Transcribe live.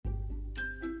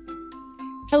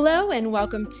Hello and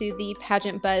welcome to the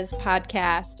Pageant Buzz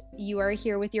podcast. You are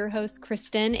here with your hosts,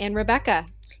 Kristen and Rebecca.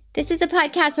 This is a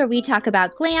podcast where we talk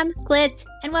about glam, glitz,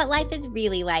 and what life is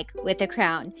really like with a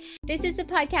crown. This is a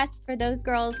podcast for those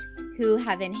girls who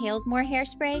have inhaled more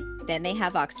hairspray than they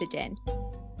have oxygen.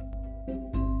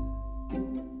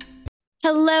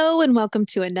 Hello and welcome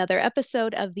to another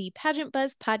episode of the Pageant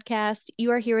Buzz podcast. You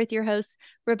are here with your hosts,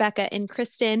 Rebecca and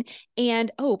Kristen.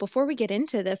 And before we get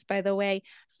into this, by the way,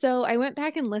 so I went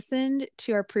back and listened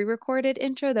to our pre-recorded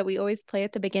intro that we always play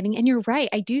at the beginning. And you're right,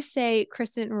 I do say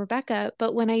Kristen and Rebecca,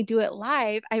 but when I do it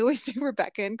live, I always say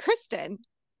Rebecca and Kristen.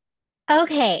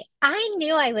 Okay, I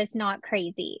knew I was not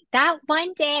crazy. That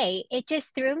one day, it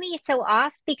just threw me so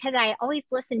off because I always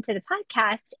listen to the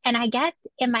podcast, and I guess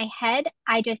in my head,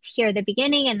 I just hear the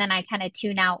beginning and then I kind of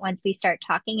tune out once we start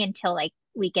talking until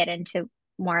we get into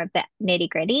more of the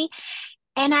nitty-gritty.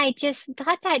 And I just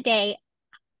thought that day,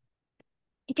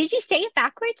 did you say it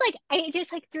backwards? It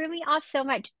just threw me off so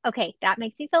much. Okay, that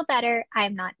makes me feel better.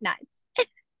 I'm not nuts.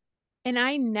 And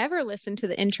I never listen to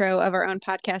the intro of our own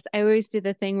podcast. I always do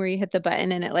the thing where you hit the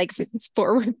button and it fits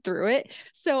forward through it.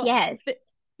 So Yes.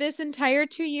 This entire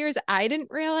 2 years, I didn't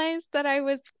realize that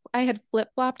I had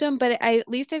flip-flopped them, but at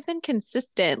least I've been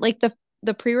consistent. Like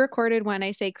the pre-recorded one,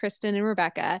 I say Kristen and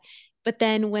Rebecca. But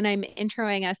then when I'm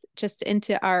introing us just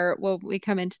into we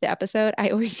come into the episode, I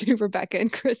always say Rebecca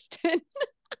and Kristen.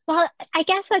 Well, I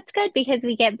guess that's good because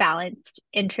we get balanced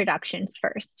introductions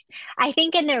first. I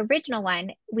think in the original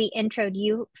one, we introed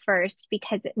you first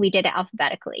because we did it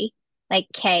alphabetically, like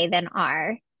K, then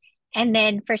R. And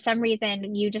then for some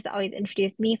reason, you just always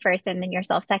introduced me first and then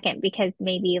yourself second because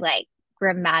maybe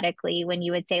grammatically, when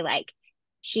you would say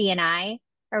she and I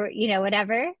or,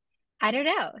 whatever. I don't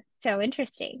know. So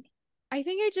interesting. I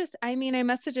think I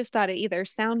must have just thought it either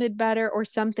sounded better or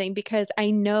something because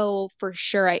I know for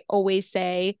sure I always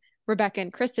say Rebecca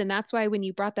and Kristen. That's why when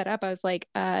you brought that up, I was like,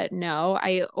 no,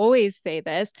 I always say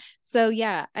this. So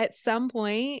yeah, at some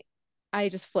point I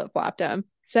just flip-flopped them.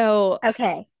 So,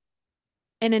 Okay.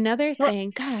 and another Well,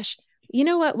 thing, gosh, you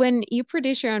know what? When you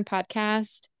produce your own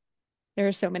podcast, there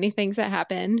are so many things that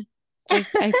happen. I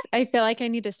feel like I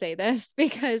need to say this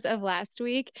because of last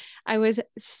week. I was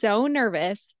so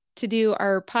nervous to do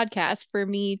our podcast for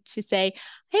me to say,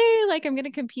 hey, I'm going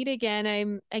to compete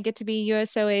again. I get to be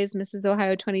USOA's Mrs.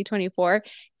 Ohio 2024.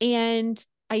 And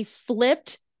I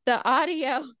flipped the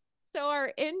audio. So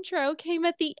our intro came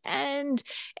at the end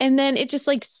and then it just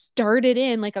started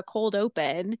in like a cold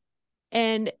open.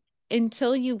 And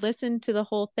until you listened to the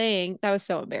whole thing, that was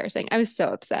so embarrassing. I was so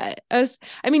upset.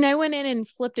 I went in and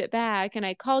flipped it back and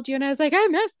I called you and I was like, I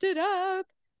messed it up.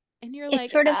 And you're it's like,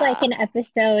 sort of like ah. an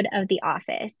episode of The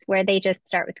Office where they just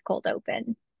start with cold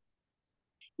open.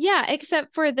 Yeah,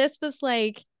 except for this was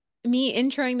me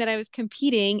introing that I was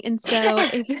competing. And so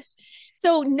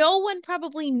so no one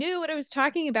probably knew what I was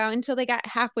talking about until they got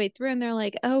halfway through and they're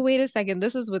like, oh, wait a second,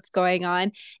 this is what's going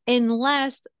on.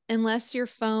 Unless your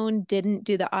phone didn't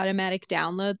do the automatic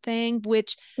download thing,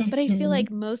 but I feel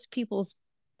like most people's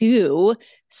do.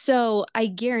 So I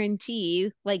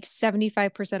guarantee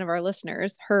 75% of our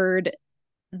listeners heard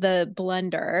the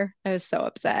blunder. I was so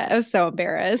upset. I was so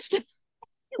embarrassed.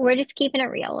 We're just keeping it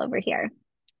real over here.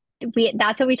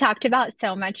 That's what we talked about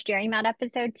so much during that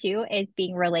episode too, is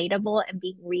being relatable and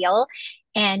being real.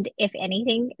 And if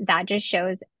anything, that just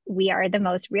shows we are the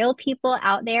most real people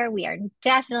out there. We are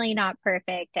definitely not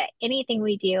perfect at anything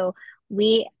we do.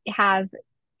 We have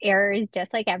errors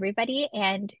just like everybody,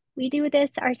 and we do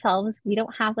this ourselves. We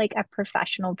don't have a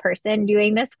professional person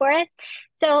doing this for us.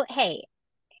 So, hey,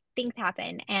 things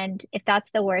happen. And if that's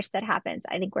the worst that happens,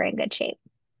 I think we're in good shape.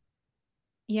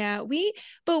 Yeah, we've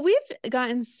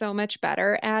gotten so much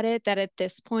better at it that at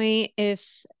this point, if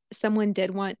someone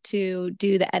did want to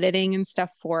do the editing and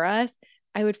stuff for us,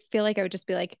 I would feel like I would just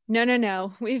be like, no, no,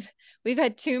 no. We've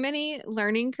had too many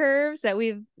learning curves that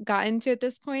we've gotten to at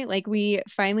this point. We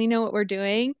finally know what we're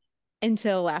doing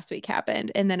until last week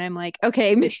happened. And then I'm like,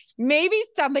 okay, maybe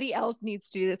somebody else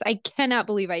needs to do this. I cannot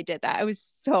believe I did that. I was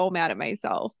so mad at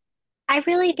myself. I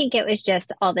really think it was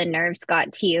just all the nerves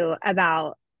got to you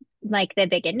about the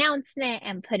big announcement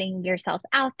and putting yourself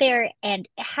out there. And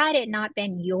had it not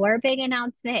been your big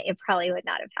announcement, it probably would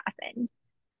not have happened.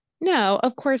 No,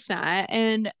 of course not.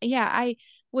 And yeah, I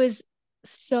was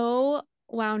so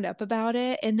wound up about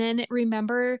it. And then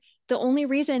remember, the only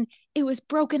reason it was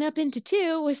broken up into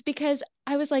two was because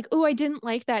I was like, oh, I didn't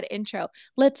like that intro.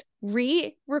 Let's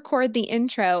re-record the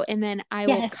intro and then I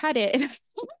will Yes. cut it.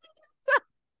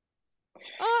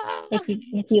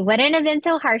 If you wouldn't have been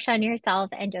so harsh on yourself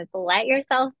and just let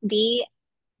yourself be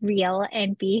real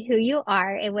and be who you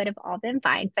are, it would have all been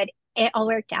fine. But it all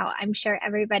worked out. I'm sure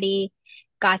everybody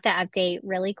got the update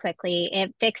really quickly.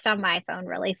 It fixed on my phone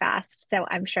really fast, so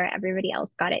I'm sure everybody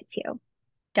else got it too.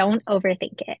 Don't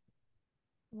overthink it.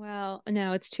 Well,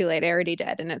 no, it's too late. I already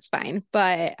did and it's fine.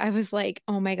 But I was like,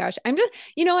 oh my gosh. I'm just,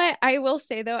 you know what? I will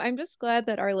say though, I'm just glad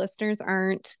that our listeners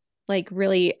aren't like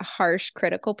really harsh,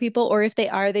 critical people, or if they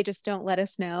are, they just don't let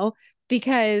us know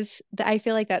because I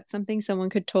feel like that's something someone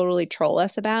could totally troll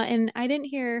us about. And I didn't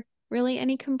hear really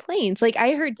any complaints. Like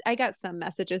I got some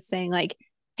messages saying like,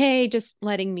 hey, just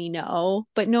letting me know,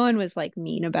 but no one was like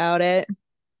mean about it.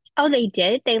 Oh, they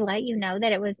did? They let you know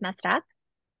that it was messed up?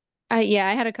 Yeah,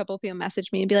 I had a couple people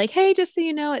message me and be like, "Hey, just so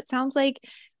you know, it sounds like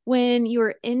when you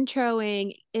were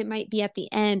introing, it might be at the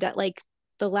end at like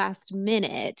the last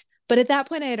minute." But at that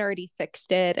point, I had already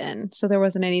fixed it, and so there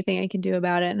wasn't anything I can do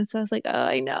about it. And so I was like, "Oh,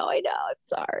 I know, I'm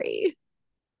sorry."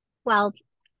 Well,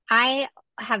 I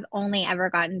have only ever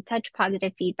gotten such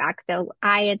positive feedback. So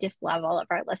I just love all of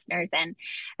our listeners and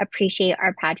appreciate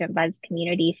our Pageant Buzz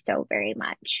community so very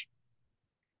much.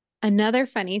 Another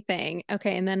funny thing,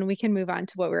 okay, and then we can move on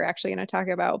to what we're actually going to talk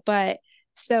about. But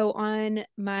so on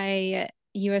my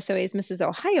USOA's Mrs.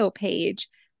 Ohio page,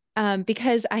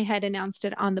 because I had announced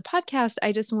it on the podcast,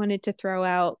 I just wanted to throw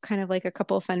out kind of like a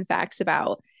couple of fun facts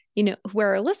about,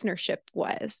 where our listenership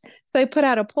was. So I put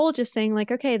out a poll just saying,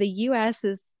 like, okay, the US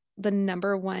is the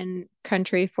number one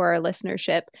country for our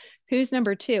listenership. Who's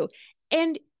number two?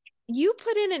 And you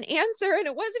put in an answer and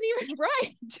it wasn't even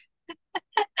right.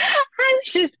 I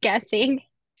was just guessing.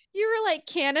 You were like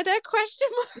Canada question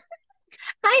mark.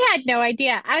 I had no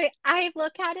idea. I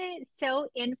look at it so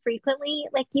infrequently.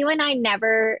 Like you and I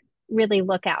never really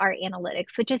look at our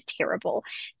analytics, which is terrible.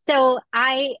 So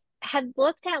I had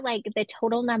looked at like the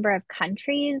total number of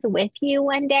countries with you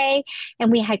one day,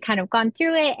 and we had kind of gone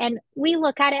through it, and we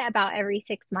look at it about every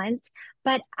 6 months,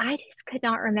 but I just could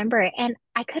not remember it. And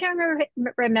I couldn't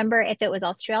remember if it was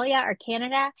Australia or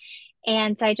Canada.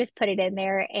 And so I just put it in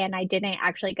there and I didn't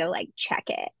actually go like check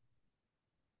it.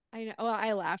 I know. Well,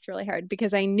 I laughed really hard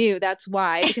because I knew that's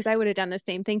why, because I would have done the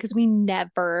same thing because we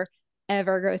never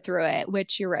ever go through it,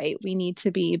 which you're right. We need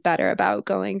to be better about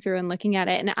going through and looking at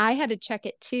it. And I had to check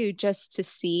it too just to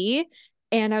see.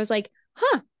 And I was like,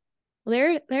 huh,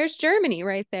 there's Germany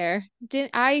right there.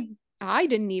 I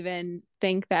didn't even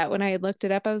think that when I had looked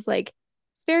it up. I was like,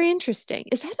 it's very interesting.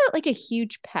 Is that like a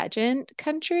huge pageant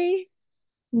country?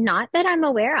 Not that I'm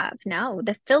aware of. No,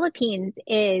 the Philippines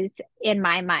is, in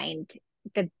my mind,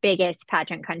 the biggest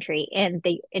pageant country in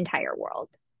the entire world.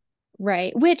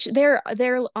 Right. Which they're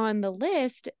on the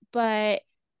list, but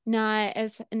not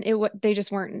as and they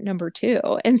just weren't number two.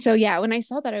 And so yeah, when I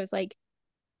saw that, I was like,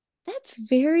 that's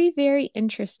very, very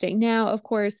interesting. Now, of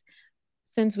course,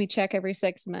 since we check every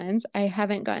 6 months, I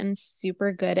haven't gotten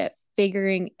super good at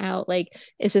figuring out like,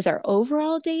 is this our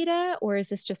overall data or is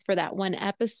this just for that one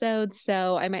episode?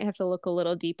 So I might have to look a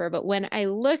little deeper. But when I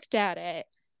looked at it,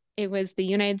 it was the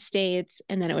United States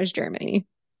and then it was Germany.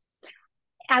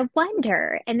 I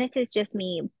wonder, and this is just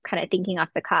me kind of thinking off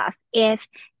the cuff, if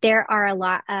there are a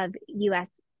lot of US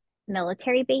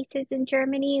military bases in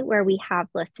Germany where we have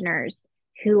listeners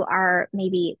who are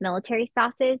maybe military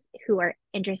spouses who are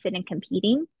interested in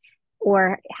competing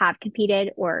or have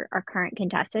competed or are current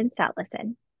contestants that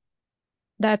listen.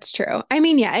 That's true. I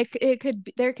mean, yeah, it could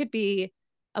be, there could be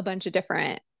a bunch of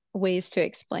different ways to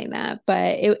explain that,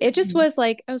 but it just Mhm. was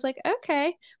like I was like,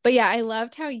 okay. But yeah, I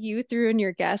loved how you threw in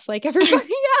your guess like everybody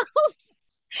else.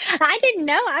 I didn't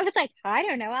know. I was like, I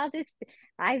don't know.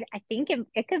 I think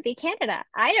it could be Canada.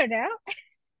 I don't know.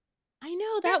 I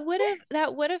know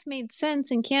that would have made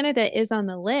sense and Canada is on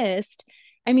the list.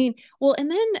 I mean, well,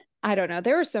 and then I don't know,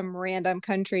 there were some random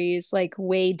countries like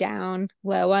way down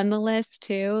low on the list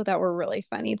too that were really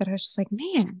funny that I was just like,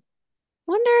 man,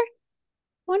 wonder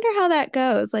wonder how that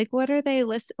goes. Like, what are they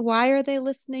why are they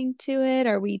listening to it?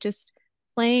 Are we just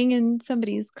playing in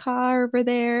somebody's car over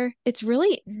there?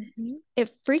 Mhm.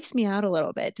 It freaks me out a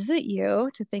little bit. Does it you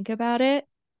to think about it?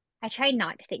 I try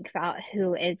not to think about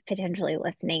who is potentially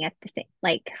listening at the same,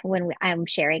 like when I'm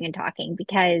sharing and talking,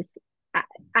 because I,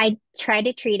 I try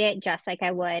to treat it just like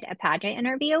I would a pageant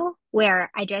interview,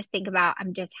 where I just think about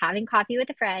I'm just having coffee with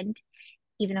a friend,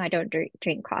 even though I don't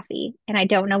drink coffee. And I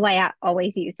don't know why I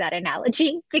always use that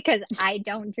analogy because I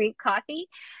don't drink coffee,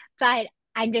 but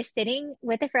I'm just sitting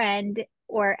with a friend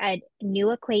or a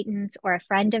new acquaintance or a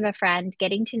friend of a friend,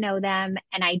 getting to know them.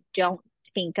 And I don't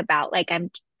think about like I'm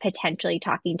potentially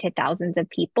talking to thousands of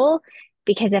people,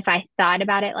 because if I thought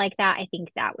about it like that, I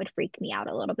think that would freak me out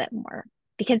a little bit more,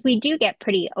 because we do get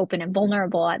pretty open and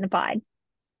vulnerable on the pod.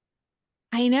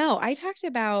 I know. I talked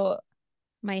about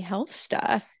my health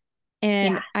stuff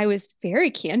and Yeah. I was very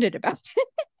candid about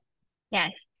it.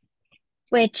 Yes.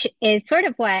 Which is sort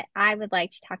of what I would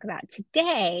like to talk about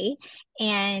today.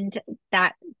 And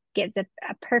that gives a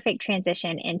perfect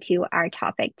transition into our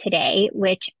topic today,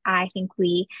 which I think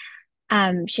we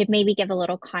should maybe give a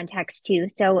little context to.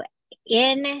 So,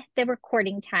 in the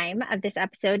recording time of this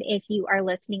episode, if you are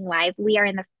listening live, we are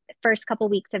in the first couple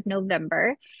weeks of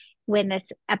November when this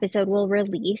episode will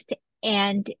release.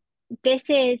 And this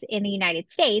is in the United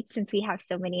States, since we have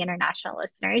so many international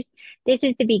listeners. This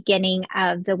is the beginning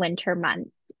of the winter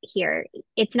months here.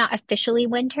 It's not officially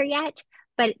winter yet,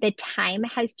 but the time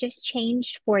has just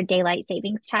changed for daylight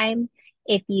savings time,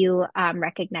 if you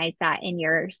recognize that in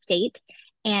your state.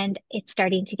 And it's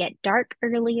starting to get dark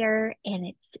earlier, and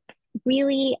it's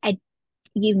really a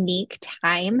unique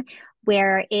time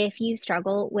where if you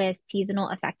struggle with seasonal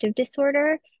affective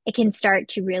disorder, it can start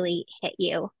to really hit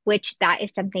you, which that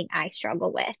is something I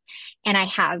struggle with and I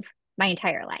have my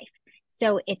entire life.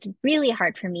 So it's really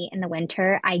hard for me in the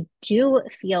winter. I do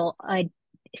feel a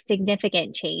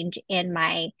significant change in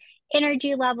my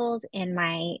energy levels, in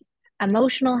my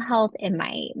emotional health, in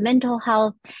my mental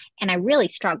health, and I really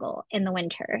struggle in the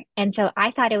winter. And so I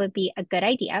thought it would be a good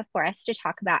idea for us to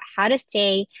talk about how to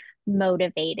stay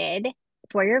motivated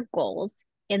for your goals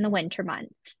in the winter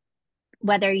months,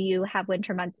 whether you have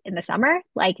winter months in the summer,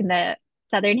 like in the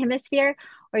Southern Hemisphere,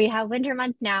 or you have winter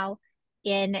months now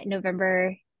in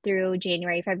November through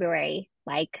January, February,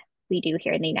 like we do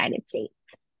here in the United States.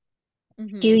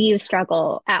 Do you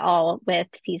struggle at all with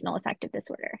seasonal affective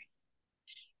disorder?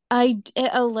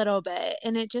 A little bit,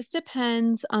 and it just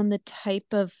depends on the type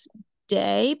of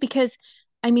day because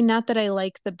I mean, not that I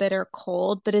like the bitter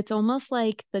cold, but it's almost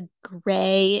like the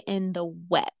gray and the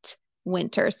wet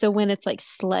winter. So when it's like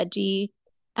sludgy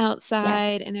Yes.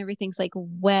 outside and everything's like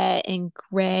wet and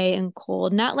gray and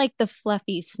cold, not like the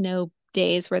fluffy snow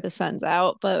days where the sun's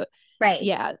out, but Right.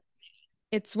 yeah,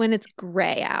 it's when it's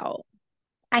gray out.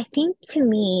 I think to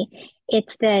me,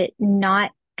 it's the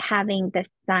not having the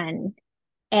sun,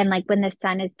 and like when the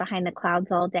sun is behind the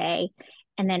clouds all day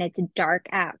and then it's dark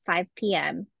at 5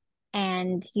 p.m.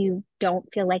 and you don't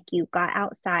feel like you got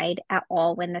outside at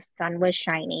all when the sun was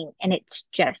shining and it's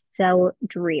just so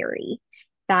dreary.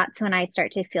 That's when I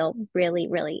start to feel really,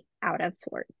 really out of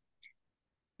sorts.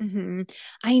 Hmm.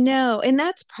 I know. And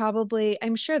that's probably,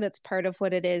 I'm sure that's part of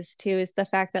what it is too, is the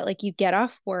fact that like you get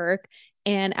off work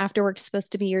and after work's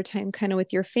supposed to be your time kind of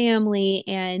with your family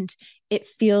and it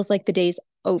feels like the day's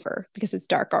over because it's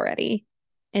dark already.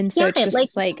 And so Yeah, it's like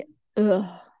just like, ugh.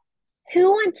 who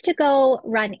wants to go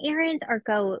run errands or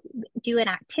go do an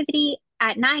activity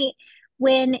at night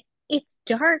when it's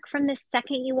dark from the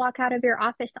second you walk out of your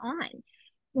office on?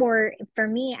 Or for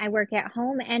me, I work at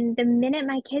home, and the minute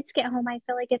my kids get home, I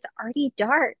feel like it's already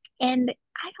dark and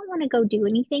I don't want to go do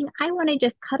anything. I want to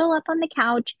just cuddle up on the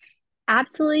couch,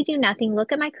 absolutely do nothing,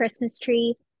 look at my Christmas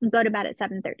tree, and go to bed at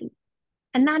 7:30.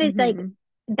 And that is like, Hmm.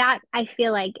 that I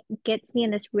feel like gets me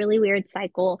in this really weird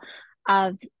cycle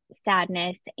of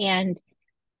sadness, and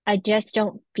I just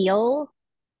don't feel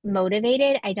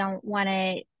motivated. I don't want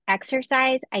to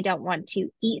exercise. I don't want to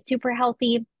eat super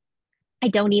healthy. I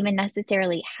don't even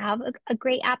necessarily have a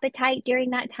great appetite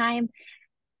during that time.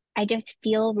 I just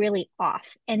feel really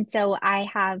off. And so I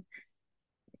have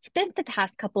spent the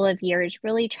past couple of years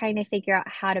really trying to figure out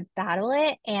how to battle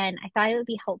it. And I thought it would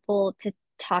be helpful to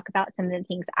talk about some of the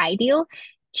things I do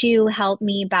to help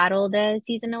me battle the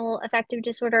seasonal affective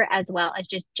disorder as well as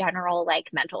just general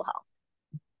like mental health.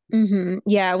 Hmm.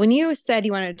 Yeah. When you said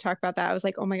you wanted to talk about that, I was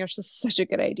like, oh my gosh, this is such a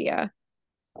good idea.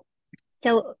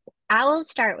 So I will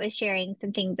start with sharing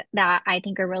some things that I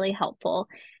think are really helpful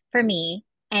for me.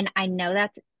 And I know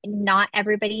that's not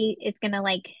everybody is going to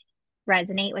like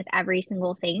resonate with every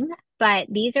single thing, but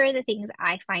these are the things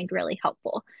I find really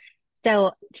helpful.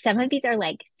 So some of these are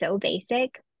like so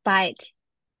basic, but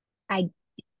I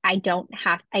I don't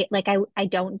have I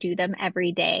don't do them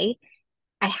every day.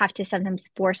 I have to sometimes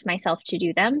force myself to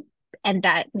do them. And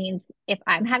that means if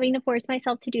I'm having to force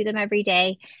myself to do them every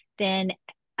day, then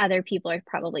other people are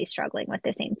probably struggling with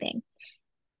the same thing.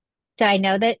 So I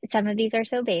know that some of these are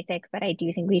so basic, but I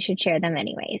do think we should share them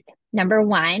anyways. Number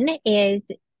one is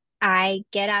I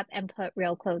get up and put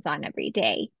real clothes on every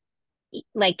day,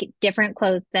 like different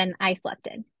clothes than I slept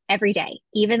in every day.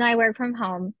 Even though I work from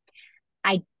home,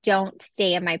 I don't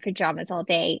stay in my pajamas all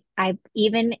day. I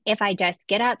even if I just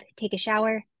get up, take a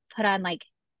shower, put on like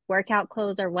workout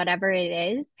clothes or whatever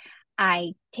it is,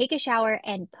 I take a shower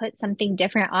and put something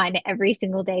different on every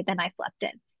single day than I slept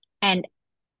in. And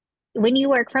when you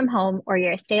work from home or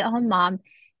you're a stay-at-home mom,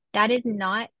 that is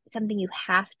not something you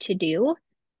have to do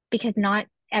because not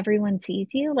everyone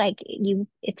sees you. Like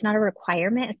it's not a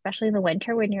requirement, especially in the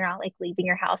winter when you're not like leaving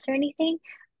your house or anything.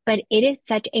 But it is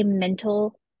such a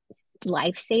mental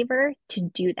lifesaver to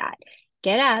do that.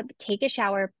 Get up, take a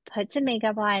shower, put some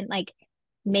makeup on, like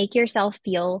make yourself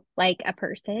feel like a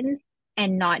person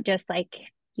and not just like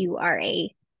you are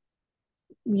a,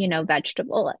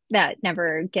 vegetable that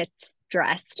never gets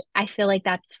dressed. I feel like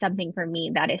that's something for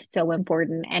me that is so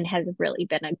important and has really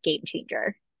been a game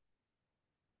changer.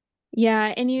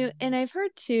 Yeah, and I've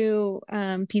heard too,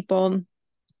 people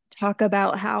talk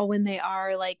about how when they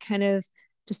are like kind of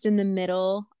just in the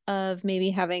middle of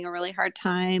maybe having a really hard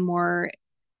time or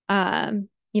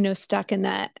stuck in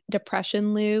that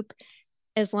depression loop,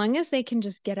 as long as they can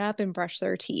just get up and brush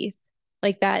their teeth,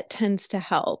 like that tends to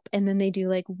help. And then they do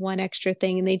like one extra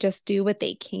thing and they just do what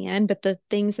they can. But the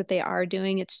things that they are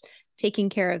doing, it's taking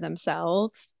care of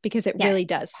themselves because it Yes. really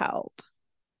does help.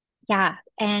 Yeah.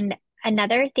 And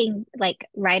another thing, like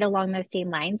right along those same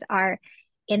lines, are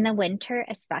in the winter,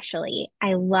 especially,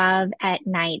 I love at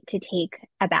night to take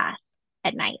a bath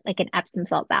at night, like an Epsom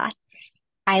salt bath.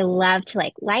 I love to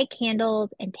like light candles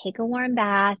and take a warm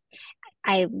bath.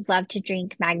 I love to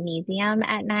drink magnesium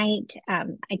at night. I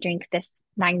drink this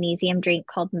magnesium drink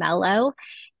called Mellow,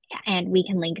 and we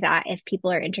can link that if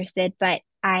people are interested. But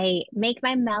I make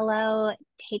my Mellow,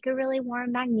 take a really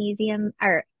warm magnesium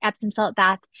or Epsom salt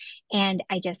bath, and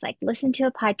I just like listen to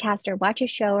a podcast or watch a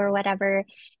show or whatever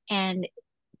and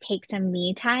take some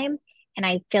me time. And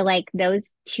I feel like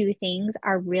those two things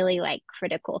are really like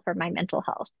critical for my mental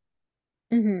health.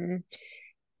 Hmm.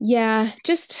 Yeah,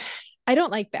 just I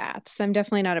don't like baths. I'm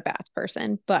definitely not a bath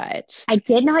person, but I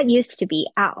did not used to be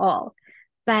at all,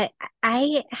 but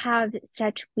I have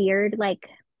such weird like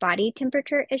body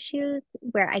temperature issues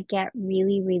where I get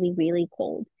really, really, really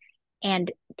cold.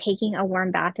 And taking a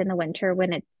warm bath in the winter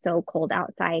when it's so cold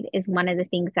outside is one of the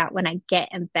things that when I get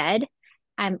in bed,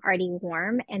 I'm already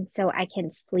warm. And so I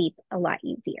can sleep a lot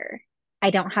easier.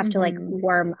 I don't have to like mhm.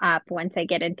 warm up once I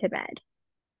get into bed.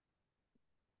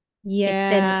 It's been,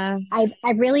 Yeah.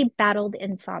 I've really battled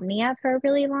insomnia for a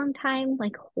really long time,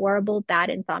 like horrible, bad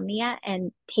insomnia.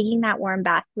 And taking that warm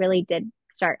bath really did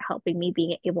start helping me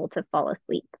being able to fall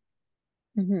asleep.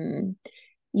 Hmm.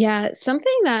 Yeah,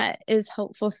 something that is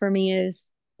helpful for me is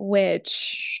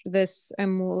which this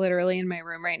I'm literally in my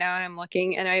room right now and I'm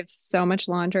looking and I have so much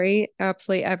laundry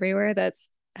absolutely everywhere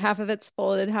that's half of it's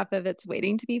folded, half of it's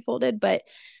waiting to be folded, but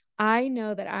I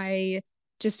know that I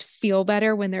just feel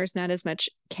better when there's not as much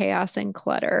chaos and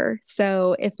clutter.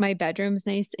 So if my bedroom's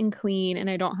nice and clean and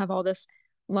I don't have all this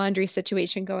laundry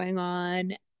situation going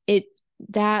on, it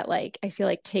that like I feel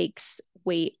like takes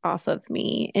weight off of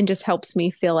me and just helps me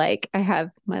feel like I have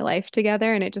my life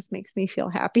together and it just makes me feel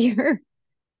happier.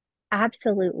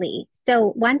 Absolutely.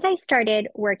 So once I started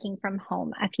working from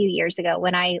home a few years ago,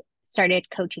 when I started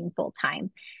coaching full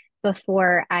time,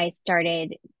 before I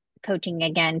started coaching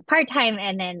again part time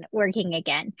and then working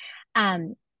again,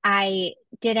 I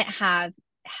didn't have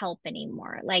help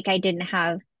anymore. Like I didn't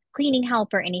have cleaning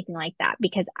help or anything like that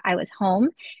because I was home.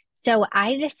 So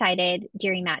I decided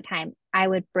during that time I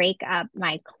would break up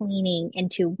my cleaning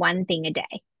into one thing a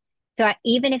day. So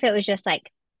even if it was just like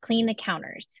clean the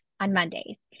counters on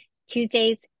Mondays,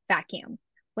 Tuesdays, vacuum,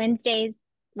 Wednesdays,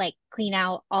 like clean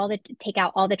out all the, take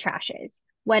out all the trashes,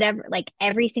 whatever, like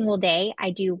every single day,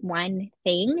 I do one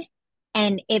thing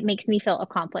and it makes me feel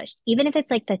accomplished. Even if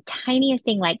it's like the tiniest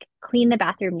thing, like clean the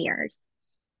bathroom mirrors.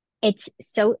 It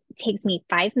takes me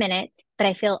 5 minutes, but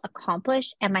I feel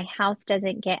accomplished and my house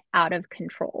doesn't get out of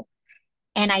control.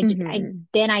 And Hmm.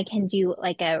 then I can do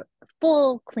like a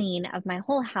full clean of my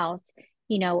whole house,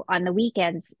 on the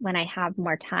weekends when I have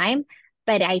more time.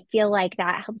 But I feel like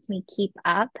that helps me keep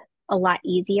up a lot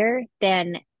easier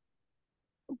than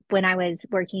when I was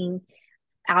working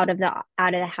out of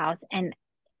the house and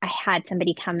I had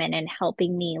somebody come in and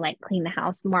helping me like clean the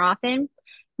house more often.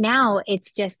 Now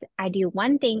it's just I do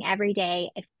one thing every day.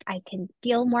 If I can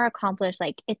feel more accomplished,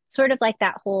 like it's sort of like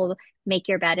that whole make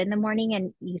your bed in the morning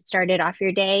and you started off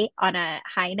your day on a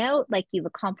high note, like you've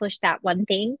accomplished that one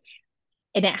thing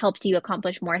and it helps you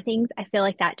accomplish more things. I feel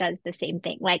like that does the same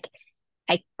thing. Like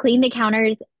I clean the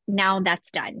counters, now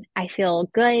that's done. I feel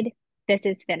good. This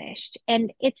is finished.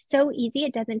 And it's so easy.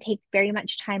 It doesn't take very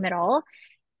much time at all.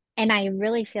 And I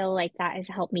really feel like that has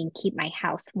helped me keep my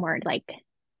house more like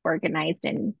organized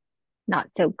and not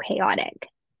so chaotic.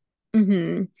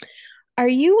 Hmm. Are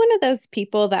you one of those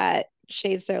people that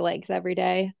shaves their legs every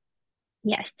day?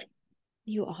 Yes.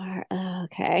 You are. Oh,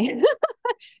 okay.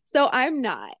 So I'm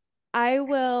not. I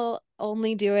will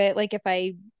only do it like if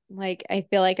I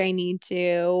feel like I need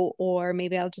to, or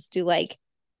maybe I'll just do like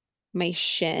my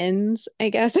shins, I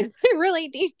guess, if I really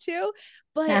need to.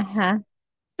 But Uh-huh.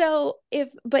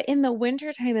 but in the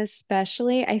wintertime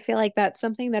especially, I feel like that's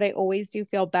something that I always do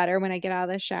feel better when I get out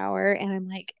of the shower and I'm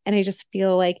like, and I just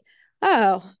feel like,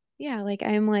 oh, yeah, like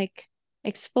I'm like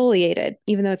exfoliated,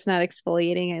 even though it's not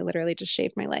exfoliating. I literally just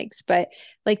shaved my legs, but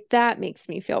like that makes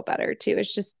me feel better too.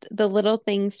 It's just the little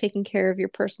things, taking care of your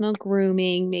personal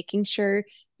grooming, making sure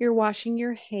you're washing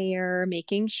your hair,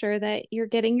 making sure that you're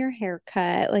getting your hair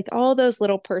cut, like all those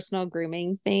little personal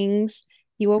grooming things.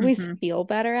 You always Mm-hmm. feel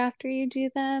better after you do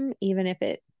them, even if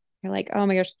you're like, oh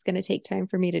my gosh, it's going to take time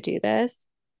for me to do this.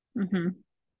 Mm-hmm.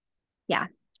 Yeah.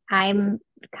 I'm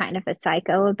kind of a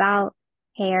psycho about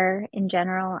hair in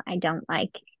general. I don't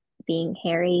like being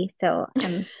hairy. So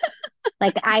I'm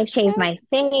like, I shave my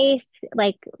face,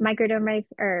 like microderm,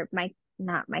 or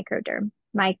not microderm,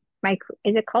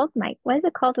 is it called? What is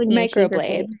it called when you shave your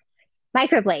face? Microblade.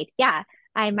 Microblade. Yeah.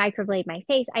 I microblade my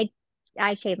face.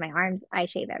 I shave my arms. I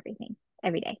shave everything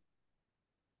every day.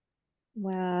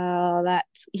 Wow,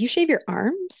 you shave your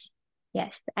arms?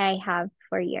 Yes, I have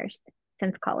for years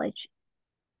since college.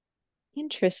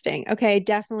 Interesting. Okay, I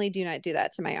definitely do not do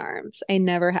that to my arms. I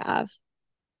never have.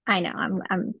 I know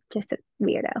I'm just a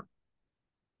weirdo.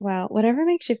 Wow, whatever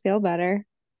makes you feel better.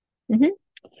 Hmm.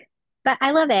 But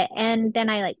I love it. And then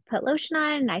I like put lotion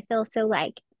on and I feel so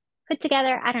like put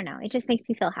together. I don't know. It just makes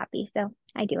me feel happy. So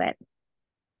I do it.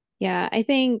 Yeah, I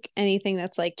think anything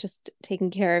that's like just taking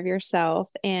care of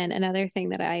yourself. And another thing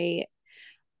that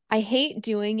I hate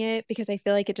doing it because I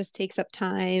feel like it just takes up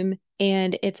time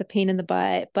and it's a pain in the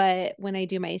butt. But when I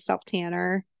do my self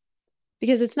tanner,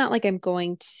 because it's not like I'm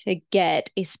going to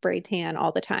get a spray tan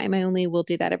all the time. I only will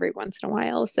do that every once in a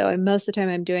while. So most of the time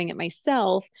I'm doing it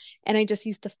myself and I just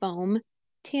use the foam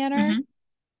tanner. Hmm.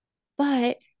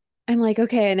 But I'm like,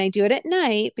 okay, and I do it at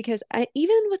night because I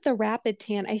even with the rapid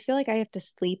tan, I feel like I have to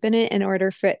sleep in it in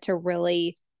order for it to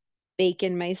really bake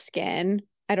in my skin.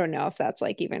 I don't know if that's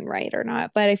like even right or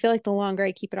not, but I feel like the longer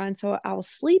I keep it on, so I'll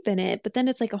sleep in it. But then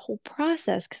it's like a whole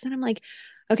process because then I'm like,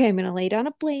 okay, I'm gonna lay down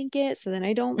a blanket so then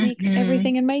I don't make Hmm.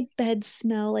 everything in my bed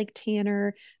smell like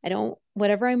tanner. I don't,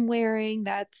 whatever I'm wearing,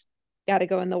 that's got to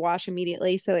go in the wash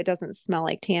immediately so it doesn't smell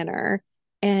like tanner.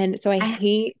 And so I I,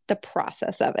 hate the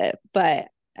process of it, but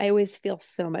I always feel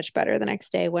so much better the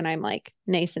next day when I'm like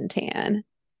nice and tan.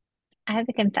 I have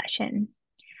a confession.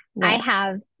 I What?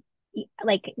 have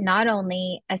like not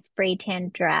only a spray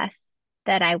tan dress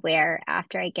that I wear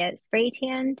after I get spray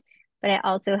tanned, but I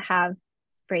also have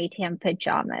spray tan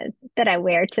pajamas that I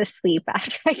wear to sleep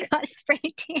after I got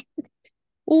spray tan.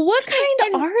 Well, what kind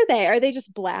And are they? Are they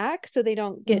just black so they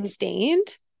don't get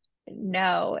stained?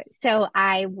 no. So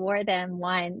I wore them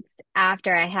once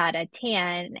after I had a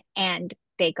tan and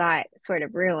they got sort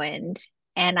of ruined.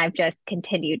 And I've just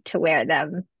continued to wear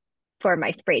them for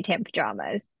my spray tan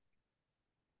pajamas.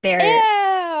 They're,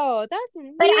 Ew, that's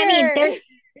but I mean, weird.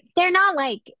 they're not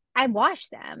like I wash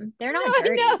them. They're No, not I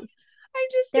know. dirty. I'm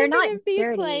just They're thinking not of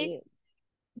these dirty,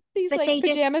 but like they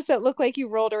just pajamas that look like you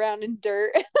rolled around in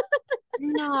dirt.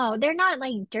 no, they're not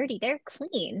like dirty. They're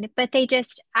clean, but they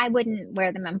just I wouldn't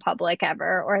wear them in public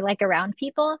ever or like around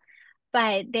people.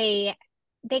 But they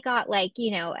got like,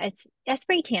 a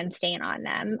spray tan stain on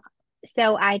them.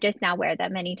 So I just now wear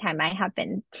them anytime I have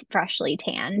been freshly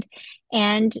tanned.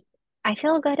 And I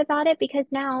feel good about it because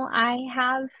now I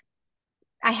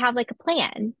have like a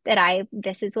plan that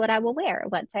this is what I will wear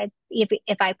once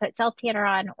if I put self tanner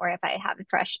on or if I have a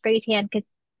fresh spray tan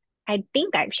because I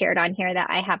think I've shared on here that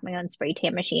I have my own spray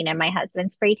tan machine and my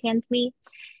husband spray tans me.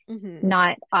 Hmm.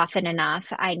 Not often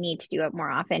enough. I need to do it more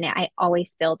often. I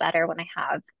always feel better when I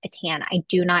have a tan. I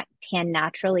do not tan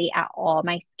naturally at all.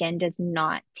 My skin does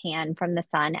not tan from the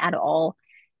sun at all.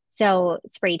 So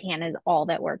spray tan is all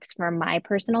that works for my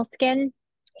personal skin.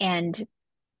 And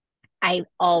I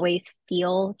always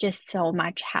feel just so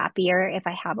much happier if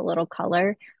I have a little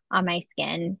color on my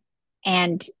skin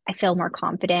and I feel more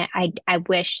confident. I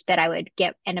wish that I would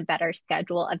get in a better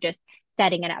schedule of just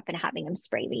setting it up and having him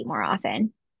spray me more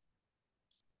often.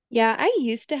 Yeah, I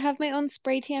used to have my own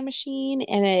spray tan machine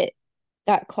and it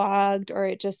got clogged or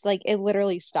it just like it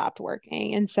literally stopped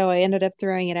working. And so I ended up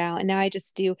throwing it out. And now I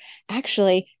just do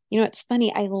actually, it's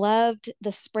funny. I loved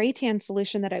the spray tan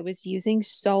solution that I was using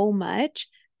so much,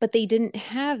 but they didn't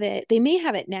have it. They may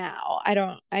have it now.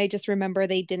 I just remember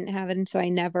they didn't have it. And so I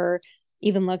never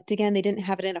even looked again. They didn't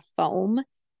have it in a foam.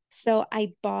 So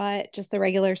I bought just the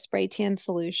regular spray tan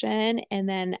solution, and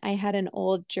then I had an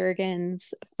old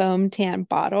Jergens foam tan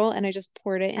bottle, and I just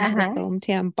poured it into the Uh-huh. foam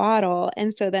tan bottle,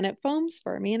 and so then it foams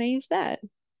for me, and I use that.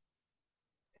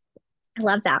 I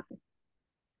love that.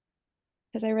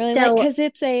 Because I really like, So, because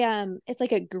it's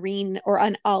like a green or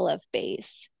an olive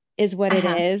base is what it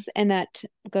uh-huh. is, and that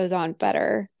goes on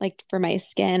better like for my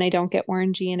skin. I don't get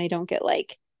orangey and I don't get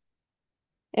like,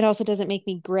 it also doesn't make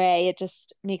me gray. It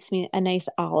just makes me a nice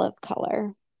olive color.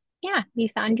 Yeah, you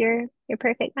found your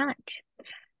perfect match.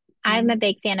 I'm a Mhm.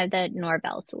 big fan of the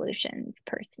Norvell solutions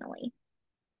personally.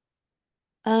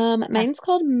 Uh, Mine's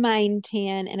called Mind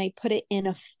Tan, and I put it in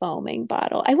a foaming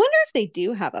bottle. I wonder if they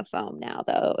do have a foam now,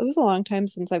 though. It was a long time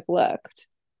since I've looked.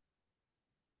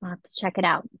 I'll have to check it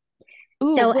out.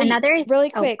 Ooh, So wait, another,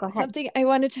 really oh, quick. go ahead. Something I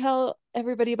want to tell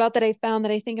everybody about that I found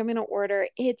that I think I'm going to order.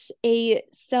 It's a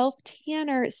self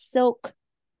tanner silk.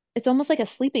 It's almost like a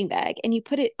sleeping bag, and you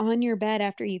put it on your bed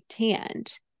after you've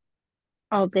tanned.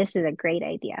 Oh, this is a great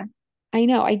idea. I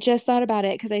know. I just thought about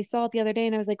it because I saw it the other day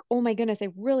and I was like, oh my goodness, I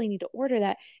really need to order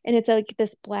that. And it's like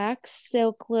this black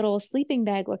silk little sleeping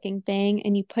bag looking thing,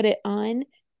 and you put it on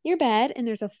your bed, and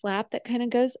there's a flap that kind of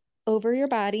goes over your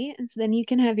body. And so then you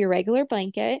can have your regular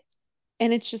blanket,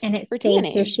 and it's And just it for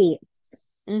saves your tanning. sheet.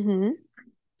 Mm-hmm.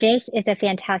 This is a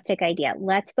fantastic idea.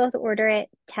 Let's both order it,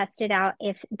 test it out.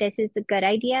 If this is a good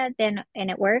idea, then and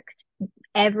it works,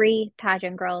 every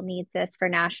pageant girl needs this for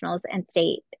nationals and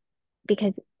state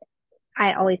because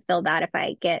I always feel bad if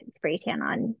I get spray tan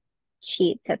on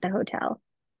sheets at the hotel.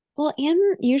 Well,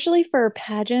 and usually for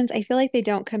pageants, I feel like they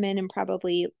don't come in and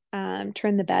probably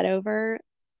turn the bed over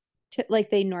to like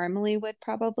they normally would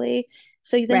probably.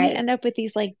 So then you Right. end up with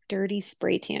these like dirty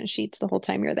spray tan sheets the whole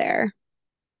time you're there.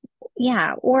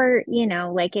 Yeah. Or,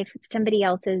 like if somebody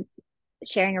else is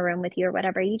sharing a room with you or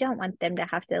whatever, you don't want them to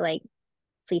have to like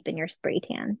sleep in your spray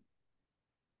tan.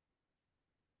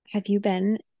 Have you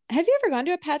been, have you ever gone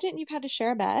to a pageant and you've had to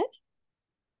share a bed?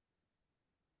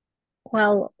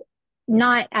 Well,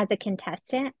 not as a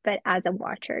contestant, but as a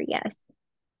watcher, yes.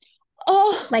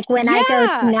 Oh, Like when I go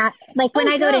to yeah. when Oh,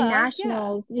 I go to duh. Yeah.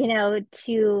 nationals,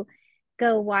 to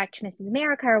go watch Mrs.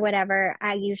 America or whatever,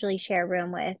 I usually share a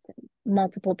room with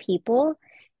multiple people.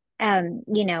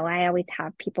 I always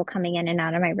have people coming in and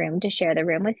out of my room to share the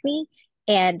room with me.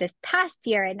 And this past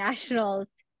year at nationals,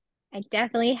 I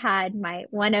definitely had my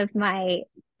one of my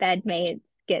bedmates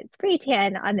get spray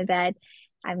tan on the bed.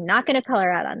 I'm not going to call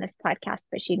her out on this podcast,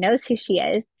 but she knows who she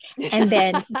is. And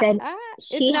then It's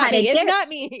she not had a me. It's different. not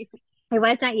me. It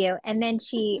was not you. And then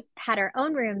she had her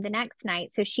own room the next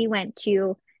night, so she went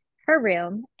to her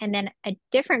room, and then a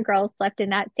different girl slept in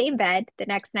that same bed the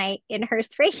next night in her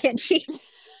spray tan sheet.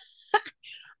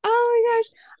 Oh my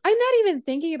gosh. I'm not even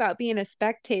thinking about being a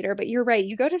spectator, but you're right.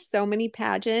 You go to so many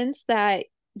pageants that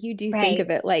you do think Right, of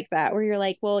it like that, where you're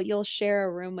like, well, you'll share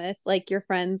a room with like your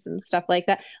friends and stuff like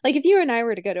that. Like if you and I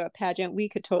were to go to a pageant, we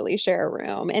could totally share a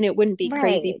room and it wouldn't be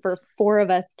crazy right. for four of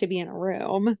us to be in a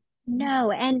room.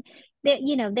 No, and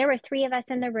there were three of us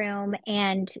in the room,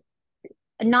 and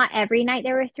not every night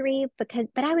there were three but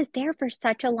I was there for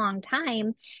such a long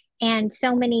time, and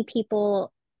so many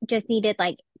people just needed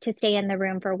like to stay in the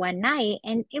room for one night,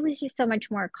 and it was just so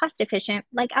much more cost efficient.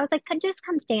 Like I was like, just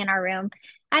come stay in our room.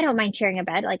 I don't mind sharing a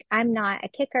bed. Like I'm not a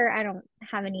kicker. I don't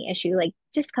have any issue. Like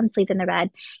just come sleep in the bed.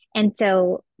 And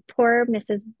so poor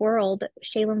Mrs. World,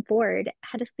 Shaylin Ford,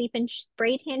 had to sleep in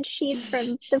spray tan sheets from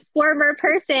the former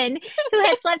person who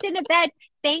had slept in the bed.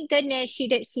 Thank goodness she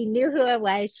knew who it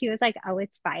was. She was like, "Oh,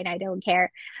 it's fine. I don't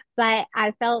care." But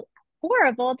I felt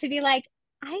horrible to be like,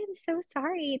 "I am so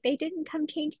sorry. They didn't come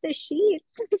change the sheets."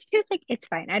 She was like, "It's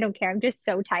fine. I don't care. I'm just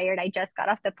so tired. I just got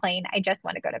off the plane. I just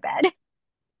want to go to bed."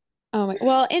 Oh my,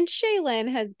 well, and Shaylin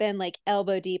has been like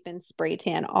elbow deep in spray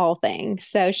tan all things.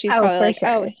 So she's Oh, probably for like,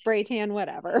 oh, sure. spray tan,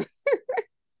 whatever.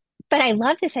 But I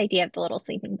love this idea of the little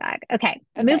sleeping bag. Okay,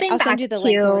 Okay, I'll send you the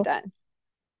link when we're done.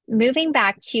 moving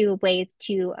back to ways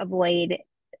to avoid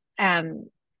um,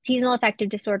 seasonal affective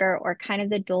disorder or kind of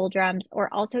the doldrums,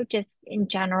 or also just in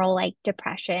general, like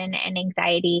depression and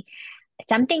anxiety.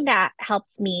 Something that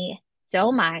helps me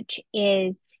so much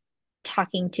is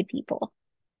talking to people.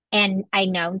 And I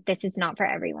know this is not for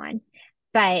everyone,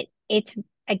 but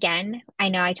again, I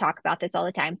know I talk about this all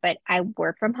the time, but I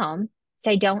work from home.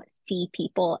 So I don't see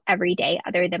people every day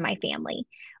other than my family,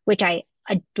 which I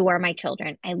adore my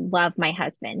children. I love my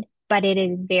husband, but it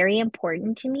is very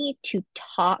important to me to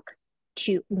talk,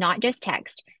 to not just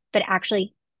text, but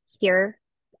actually hear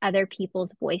other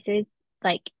people's voices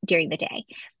like during the day,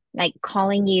 like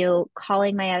calling you,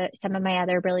 calling some of my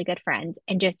other really good friends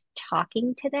and just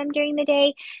talking to them during the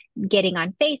day, getting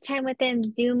on FaceTime with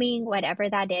them, Zooming, whatever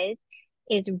that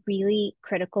is really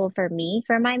critical for me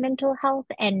for my mental health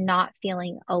and not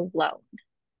feeling alone.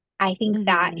 I think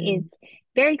that Hmm. is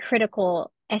very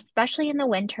critical, especially in the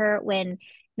winter when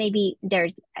maybe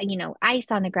there's,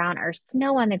 ice on the ground or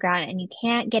snow on the ground and you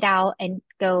can't get out and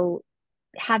go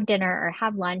have dinner or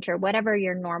have lunch or whatever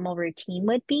your normal routine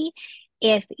would be,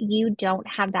 if you don't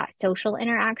have that social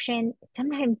interaction,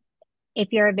 sometimes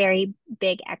if you're a very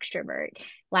big extrovert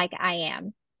like I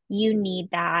am, you need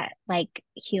that like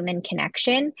human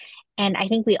connection. And I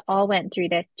think we all went through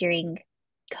this during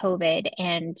COVID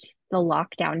and the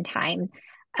lockdown time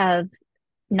of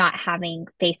not having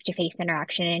face-to-face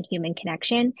interaction and human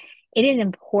connection. It is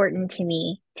important to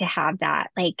me to have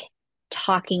that, like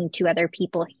talking to other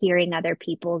people, hearing other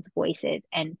people's voices,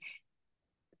 and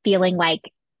feeling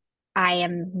like I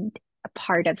am a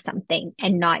part of something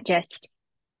and not just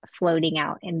floating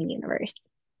out in the universe.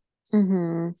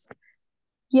 Mm-hmm.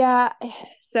 Yeah.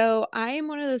 So I am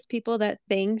one of those people that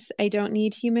thinks I don't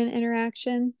need human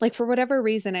interaction. Like for whatever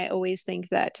reason, I always think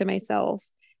that to myself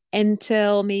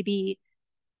until maybe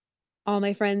all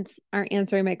my friends aren't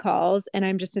answering my calls and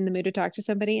I'm just in the mood to talk to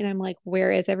somebody and I'm like,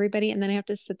 where is everybody? And then I have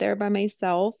to sit there by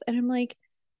myself and I'm like,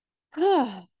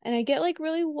 ah, and I get like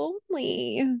really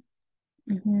lonely.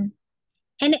 Mm-hmm.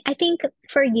 And I think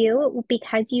for you,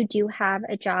 because you do have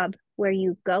a job where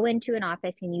you go into an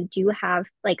office and you do have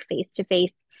like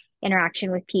face-to-face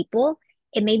interaction with people,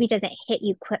 it maybe doesn't hit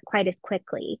you quite as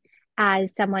quickly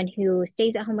as someone who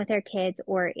stays at home with their kids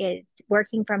or is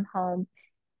working from home.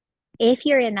 If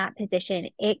you're in that position,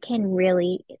 it can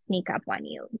really sneak up on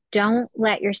you. Don't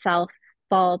let yourself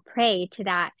fall prey to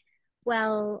that.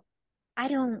 Well, I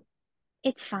don't,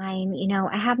 it's fine.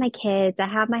 I have my kids, I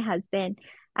have my husband,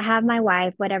 I have my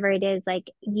wife, whatever it is.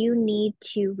 Like, you need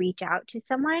to reach out to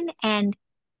someone and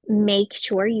make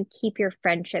sure you keep your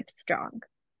friendship strong.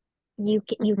 You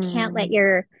can't let Mhm.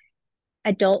 your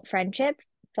adult friendships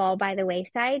fall by the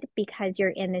wayside because you're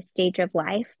in this stage of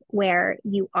life where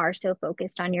you are so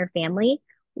focused on your family.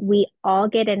 We all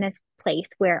get in this place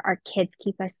where our kids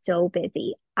keep us so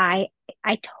busy. I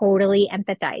totally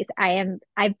empathize.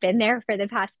 I've been there for the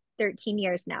past 13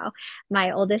 years now.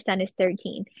 My oldest son is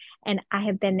 13 and I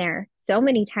have been there so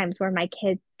many times where my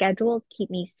kids' schedules keep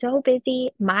me so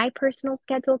busy. My personal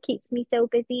schedule keeps me so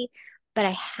busy, but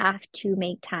I have to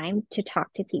make time to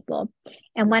talk to people.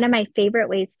 And one of my favorite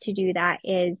ways to do that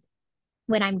is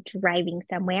when I'm driving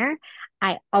somewhere,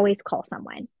 I always call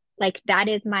someone. Like, that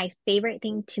is my favorite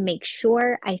thing to make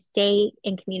sure I stay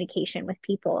in communication with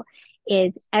people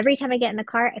is every time I get in the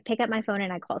car, I pick up my phone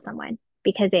and I call someone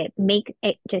because it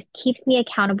just keeps me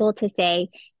accountable to say,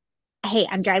 hey,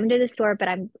 I'm driving to the store, but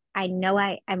I know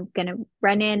I'm gonna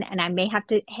run in and I may have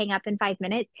to hang up in 5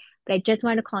 minutes, but I just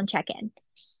wanted to call and check in.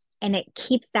 And it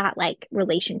keeps that like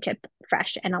relationship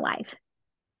fresh and alive.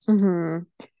 Mhm.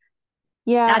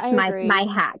 Yeah, I That's my agree.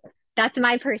 hack. That's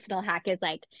my personal hack is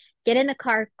like get in the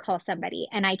car, call somebody.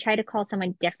 And I try to call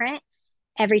someone different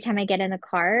every time I get in the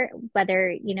car,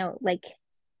 whether, like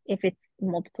if it's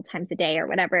multiple times a day or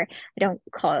whatever. I don't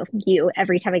call you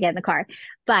every time I get in the car,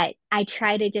 but I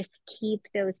try to just keep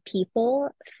those people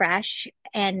fresh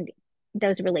and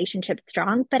those relationships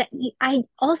strong. But I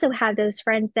also have those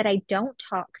friends that I don't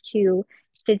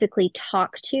physically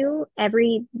talk to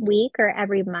every week or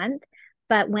every month.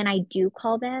 But when I do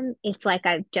call them, it's like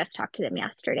I've just talked to them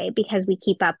yesterday because we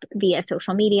keep up via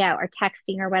social media or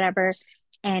texting or whatever.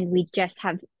 And we just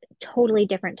have totally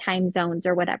different time zones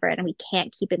or whatever, and we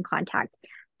can't keep in contact.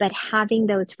 But having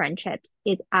those friendships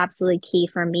is absolutely key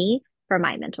for me for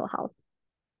my mental health.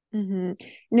 Hmm.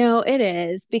 No, it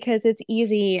is because it's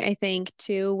easy, I think,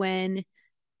 too, when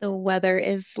the weather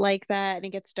is like that and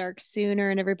it gets dark sooner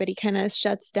and everybody kind of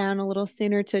shuts down a little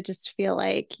sooner to just feel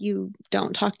like you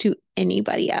don't talk to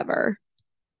anybody ever.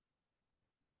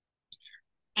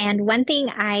 And one thing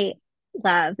I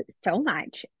love so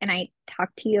much, and I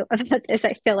talk to you about this,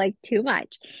 I feel like too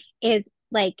much, is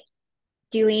like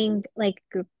doing like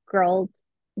girls'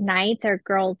 nights or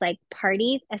girls' like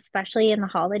parties, especially in the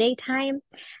holiday time.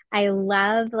 I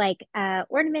love like a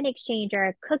ornament exchange or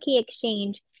a cookie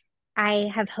exchange. I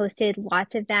have hosted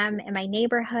lots of them in my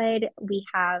neighborhood. We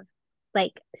have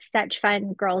like such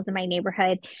fun girls in my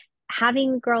neighborhood.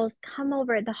 Having girls come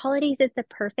over, the holidays is the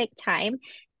perfect time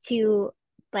to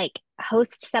like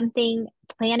host something,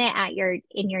 plan it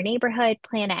in your neighborhood,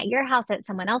 plan it at your house, at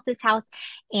someone else's house,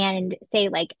 and say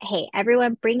like, hey,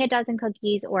 everyone bring a dozen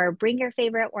cookies or bring your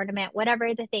favorite ornament,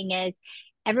 whatever the thing is.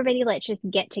 Everybody, let's just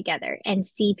get together and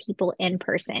see people in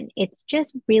person. It's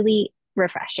just really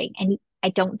refreshing. And I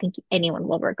don't think anyone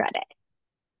will regret it.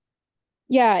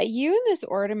 Yeah, you and this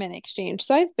ornament exchange.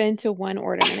 So I've been to one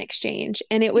ornament exchange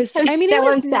and it was, I'm I mean, it so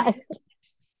was obsessed.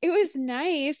 it was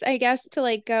nice, I guess, to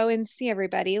like go and see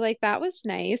everybody. Like that was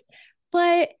nice.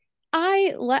 But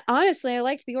Honestly, I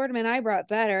liked the ornament I brought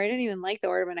better. I didn't even like the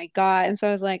ornament I got. And so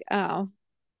I was like, oh,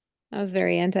 that was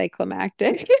very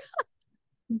anticlimactic.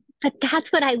 But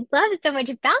that's what I love so much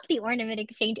about the ornament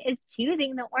exchange is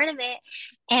choosing the ornament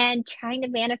and trying to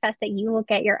manifest that you will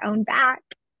get your own back.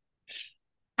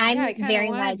 Yeah, I'm I kind of very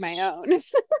wanted my much own.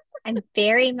 I'm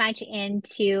very much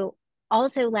into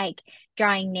also like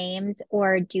drawing names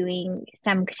or doing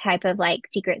some type of like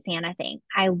Secret Santa thing.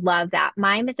 I love that.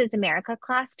 My Mrs. America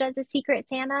class does a Secret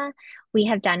Santa. We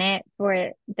have done it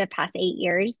for the past 8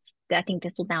 years. I think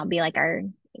this will now be like our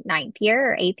ninth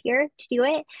year or eighth year to do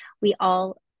it. We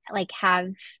all like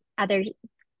have other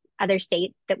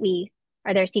states that we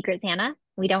are their Secret Santa.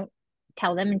 We don't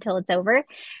tell them until it's over.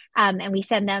 And we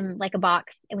send them like a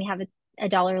box and we have a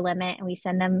dollar limit and we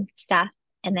send them stuff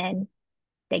and then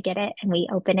they get it and we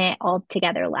open it all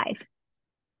together live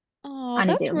Oh, on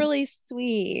a that's Zoom. really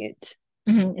sweet.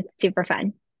 It's super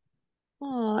fun.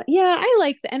 Oh, yeah, I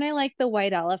like the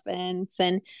white elephants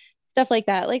and stuff like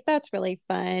that. Like that's really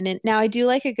fun. And now I do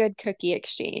like a good cookie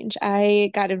exchange.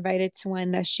 I got invited to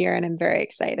one this year and I'm very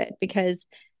excited because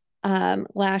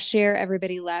last year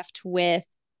everybody left with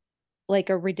like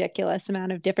a ridiculous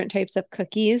amount of different types of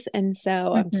cookies. And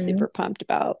so I'm hmm super pumped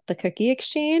about the cookie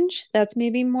exchange. That's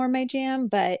maybe more my jam,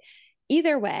 but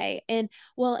either way. And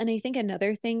well, and I think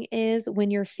another thing is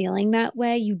when you're feeling that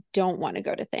way, you don't want to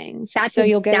go to things. That's So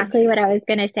you'll go, exactly what I was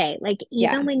going to say. Like,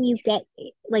 yeah. even when you get,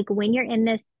 like, when you're in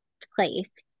this place,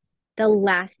 the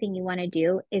last thing you want to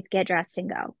do is get dressed and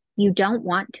go. You don't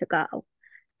want to go.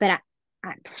 But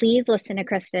please listen to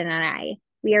Kristen and I.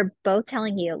 We are both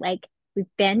telling you, like, we've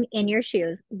been in your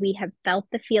shoes. We have felt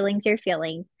the feelings you're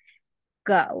feeling.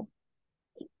 Go.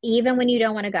 Even when you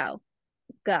don't want to go,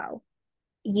 go.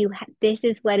 This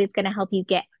is what is going to help you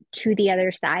get to the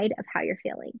other side of how you're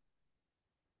feeling.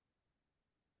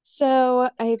 So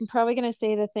I'm probably going to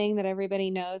say the thing that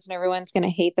everybody knows and everyone's going to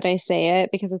hate that I say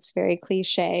it because it's very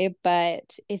cliche,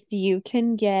 but if you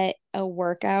can get a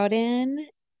workout in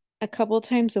a couple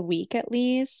times a week at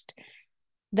least,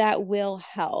 that will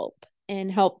help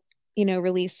and help,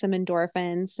 release some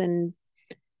endorphins and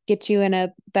get you in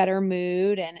a better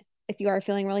mood. And if you are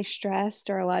feeling really stressed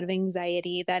or a lot of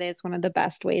anxiety, that is one of the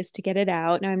best ways to get it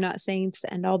out. Now, I'm not saying it's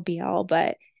the end all be all,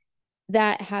 but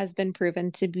that has been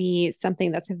proven to be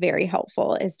something that's very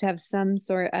helpful is to have some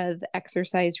sort of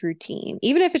exercise routine,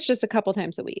 even if it's just a couple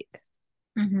times a week.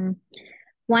 Mm-hmm.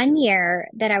 One year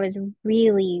that I was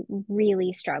really,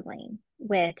 really struggling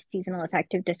with seasonal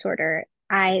affective disorder,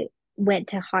 I went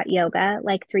to hot yoga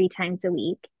like 3 times a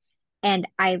week. And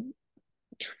I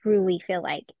truly feel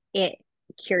like it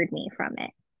cured me from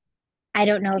it. I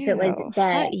don't know if it was Ew,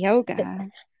 hot the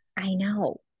yoga. I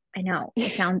know,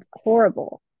 it sounds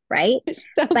horrible, right? It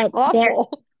sounds But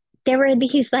awful. there were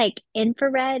these like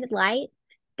infrared lights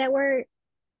that were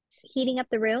heating up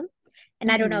the room.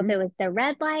 And I don't know if Hmm. it was the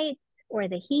red lights or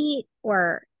the heat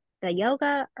or the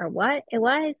yoga or what it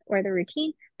was or the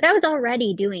routine, but I was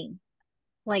already doing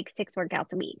like 6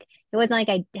 workouts a week. It wasn't like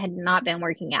I had not been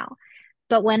working out.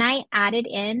 But when I added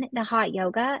in the hot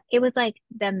yoga, it was like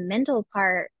the mental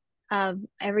part of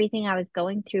everything I was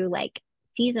going through, like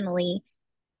seasonally,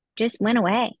 just went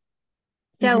away.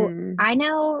 So Hmm. I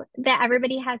know that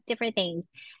everybody has different things,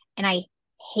 and I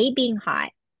hate being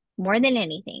hot more than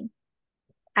anything.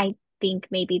 I think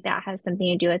maybe that has something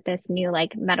to do with this new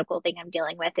like medical thing I'm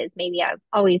dealing with is maybe I've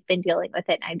always been dealing with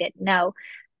it and I didn't know.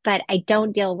 But I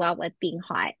don't deal well with being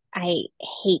hot. I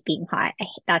hate being hot.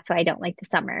 That's why I don't like the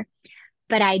summer.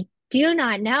 But I do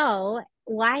not know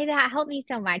why that helped me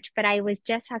so much. But I was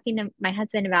just talking to my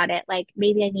husband about it. Like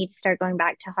maybe I need to start going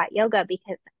back to hot yoga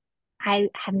because I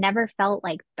have never felt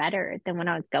like better than when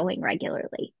I was going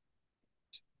regularly.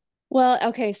 Well,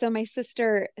 okay, so my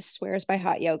sister swears by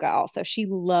hot yoga also. She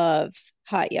loves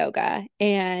hot yoga.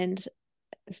 And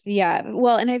yeah,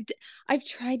 well, and I've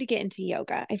tried to get into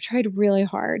yoga. I've tried really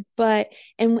hard, but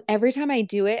and every time I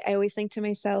do it, I always think to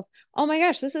myself, "Oh my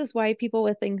gosh, this is why people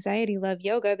with anxiety love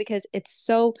yoga because it's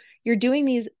so you're doing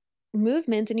these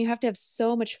movements and you have to have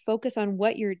so much focus on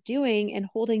what you're doing and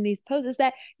holding these poses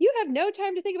that you have no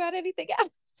time to think about anything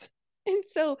else." And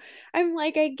so I'm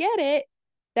like, I get it.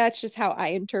 That's just how I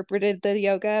interpreted the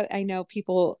yoga. I know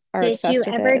people are Did you obsessed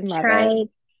with it ever and love it. try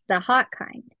the hot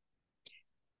kind?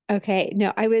 Okay,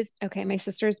 no, okay. My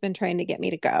sister's been trying to get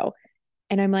me to go.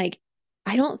 And I'm like,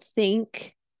 I don't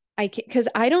think I can, because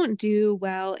I don't do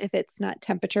well if it's not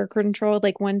temperature controlled.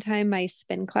 Like one time, my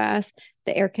spin class,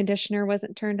 the air conditioner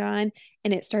wasn't turned on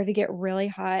and it started to get really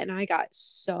hot. And I got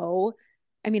so,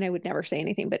 I mean, I would never say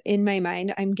anything, but in my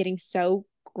mind, I'm getting so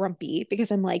grumpy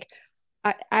because I'm like,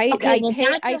 Okay, well,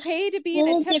 that's I a pay to be in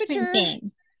a whole different temperature.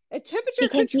 thing. A temperature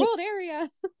because controlled area.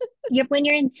 when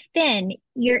you're in spin,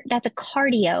 that's a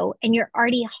cardio and you're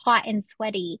already hot and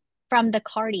sweaty from the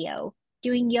cardio.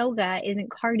 Doing yoga isn't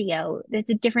cardio. It's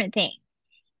a different thing.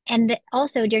 And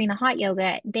also during the hot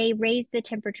yoga, they raise the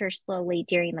temperature slowly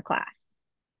during the class.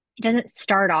 It doesn't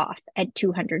start off at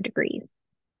 200 degrees.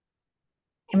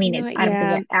 I You mean, know what? I don't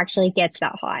think Yeah. it actually gets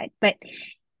that hot, but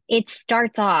it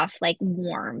starts off like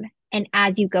warm. And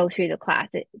as you go through the class,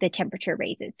 the temperature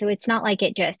raises. So it's not like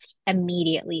it just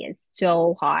immediately is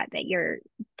so hot that you're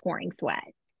pouring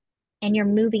sweat and you're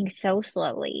moving so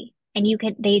slowly. And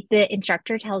the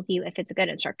instructor tells you, if it's a good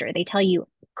instructor, they tell you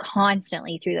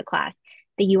constantly through the class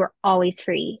that you are always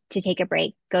free to take a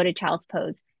break, go to child's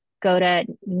pose, go to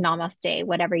namaste,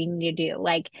 whatever you need to do.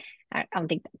 Like, I don't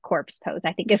think corpse pose,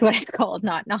 I think is what it's called,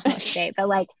 not namaste, but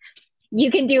like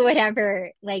you can do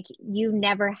whatever. Like, you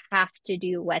never have to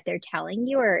do what they're telling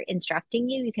you or instructing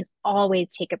you. You can always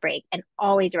take a break and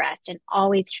always rest and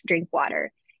always drink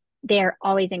water. They're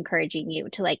always encouraging you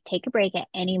to like take a break at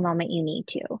any moment you need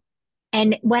to.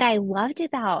 And what I loved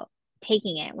about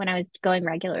taking it when I was going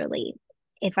regularly,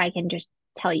 if I can just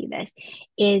tell you this,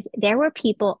 is there were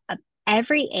people of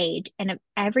every age and of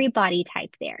every body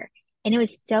type there. And it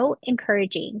was so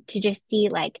encouraging to just see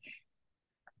like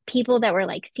people that were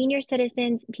like senior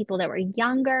citizens, people that were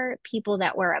younger, people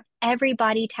that were of every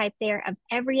body type there, of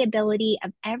every ability,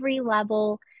 of every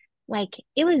level. Like,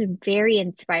 it was very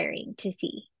inspiring to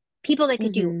see people that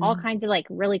could do all Mm-hmm. kinds of like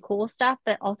really cool stuff,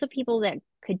 but also people that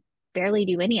could barely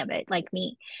do any of it, like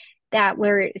me, that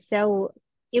were so,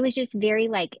 it was just very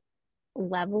like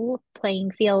level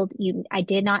playing field. I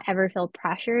did not ever feel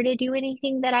pressure to do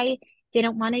anything that I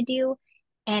didn't want to do.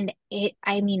 And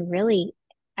I mean, really,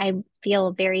 I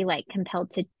feel very like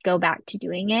compelled to go back to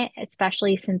doing it,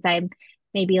 especially since I'm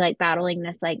maybe like battling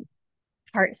this like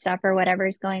heart stuff or whatever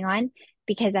is going on,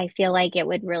 because I feel like it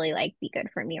would really like be good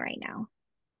for me right now,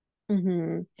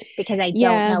 Mm-hmm. because I don't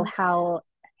Yeah. know how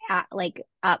like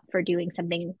up for doing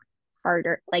something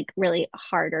harder, like really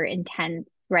harder, intense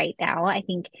right now. I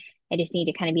think I just need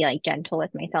to kind of be like gentle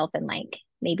with myself, and like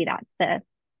maybe that's the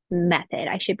method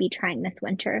I should be trying this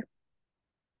winter.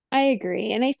 I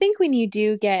agree. And I think when you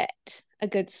do get a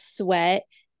good sweat,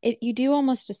 you do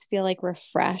almost just feel like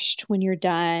refreshed when you're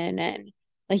done and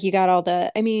like you got all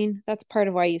the, I mean, that's part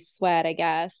of why you sweat, I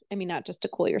guess. I mean, not just to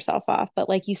cool yourself off, but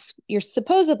like you're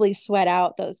supposedly sweat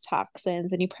out those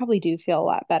toxins and you probably do feel a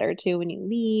lot better too when you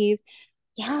leave.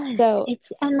 Yes, So,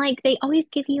 it's and like they always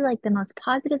give you like the most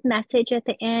positive message at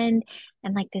the end,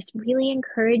 and like this really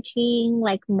encouraging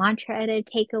like mantra to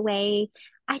take away.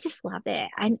 I just love it.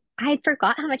 I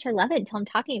forgot how much I love it until I'm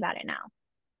talking about it now.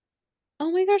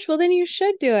 oh my gosh, well then you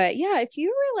should do it. Yeah, if you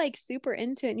were like super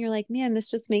into it and you're like, man, this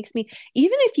just makes me,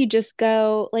 even if you just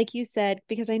go, like you said,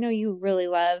 because I know you really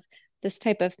love this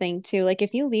type of thing too. Like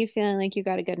if you leave feeling like you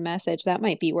got a good message, that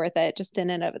might be worth it just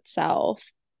in and of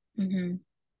itself. Hmm.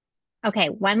 Okay,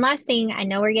 one last thing. I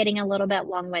know we're getting a little bit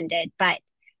long-winded, but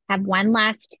I have one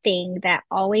last thing that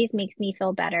always makes me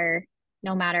feel better,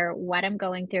 no matter what I'm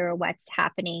going through or what's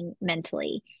happening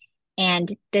mentally.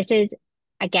 And this is,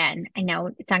 again, I know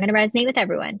it's not going to resonate with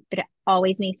everyone, but it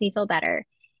always makes me feel better.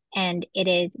 And it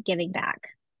is giving back,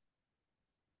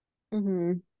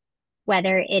 Hmm.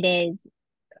 whether it is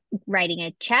writing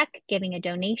a check, giving a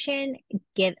donation,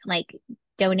 give like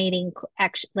donating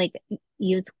like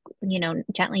use,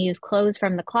 gently use clothes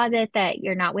from the closet that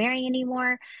you're not wearing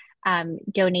anymore.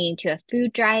 Donating to a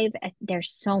food drive.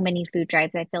 There's so many food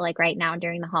drives, I feel like, right now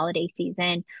during the holiday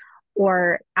season,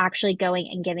 or actually going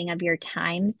and giving of your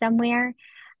time somewhere.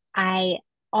 I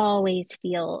always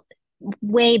feel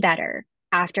way better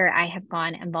after I have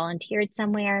gone and volunteered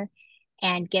somewhere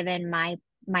and given my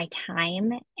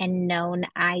time and known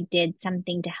I did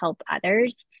something to help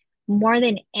others. More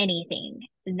than anything,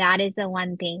 that is the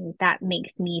one thing that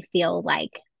makes me feel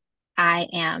like I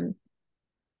am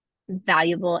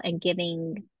valuable and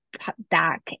giving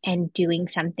back and doing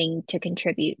something to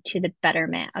contribute to the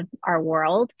betterment of our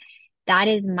world. That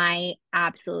is my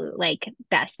absolute like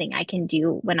best thing I can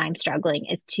do when I'm struggling,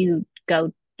 is to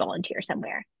go volunteer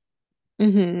somewhere.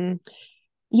 Hmm.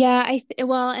 Yeah,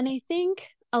 well, and I think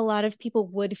a lot of people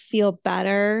would feel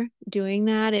better doing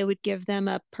that. It would give them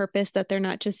a purpose that they're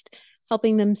not just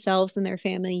helping themselves and their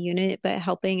family unit, but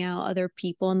helping out other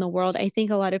people in the world. I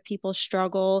think a lot of people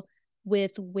struggle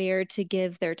with where to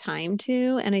give their time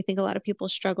to, and I think a lot of people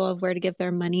struggle of where to give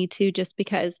their money to just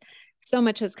because so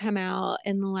much has come out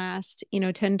in the last,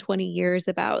 10, 20 years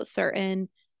about certain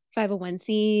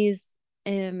 501(c)s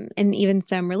and even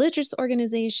some religious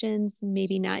organizations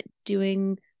maybe not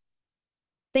doing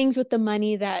things with the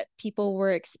money that people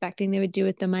were expecting they would do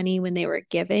with the money when they were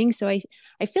giving. So I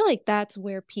feel like that's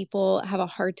where people have a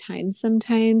hard time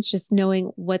sometimes, just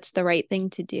knowing what's the right thing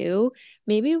to do.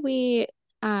 Maybe we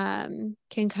can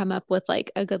come up with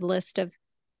like a good list of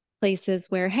places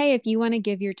where, hey, if you want to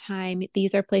give your time,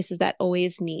 these are places that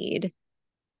always need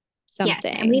Yes,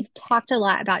 and something. we've talked a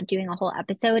lot about doing a whole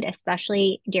episode,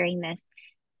 especially during this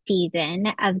season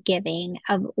of giving,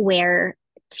 of where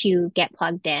to get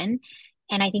plugged in.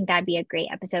 And I think that'd be a great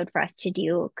episode for us to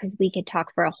do because we could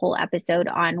talk for a whole episode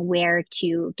on where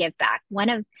to give back.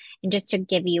 And just to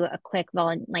give you a quick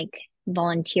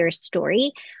volunteer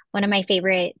story, one of my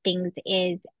favorite things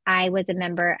is I was a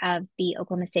member of the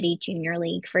Oklahoma City Junior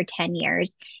League for 10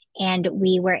 years, and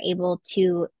we were able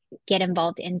to get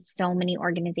involved in so many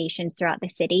organizations throughout the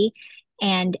city.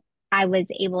 And I was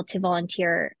able to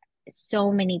volunteer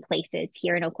so many places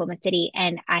here in Oklahoma City,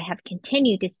 and I have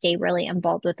continued to stay really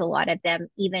involved with a lot of them,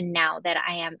 even now that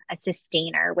I am a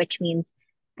sustainer, which means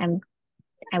I'm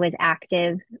I was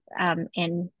active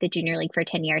in the junior league for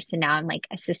 10 years. So now I'm like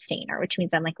a sustainer, which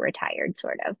means I'm like retired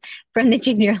sort of from the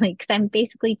junior league because I'm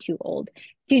basically too old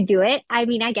to do it. I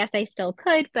mean, I guess I still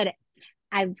could, but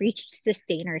I've reached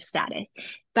sustainer status.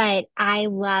 But I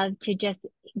love to just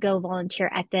go volunteer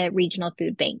at the regional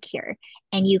food bank here.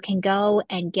 And you can go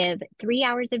and give 3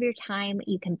 hours of your time.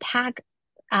 You can pack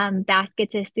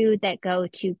baskets of food that go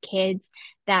to kids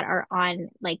that are on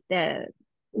like the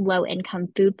low income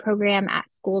food program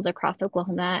at schools across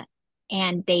Oklahoma.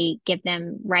 And they give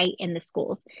them right in the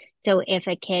schools. So if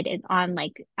a kid is on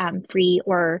like free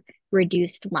or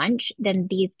reduced lunch, then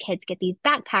these kids get these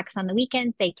backpacks on the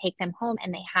weekends. They take them home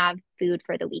and they have food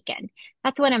for the weekend.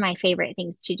 That's one of my favorite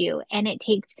things to do. And it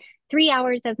takes 3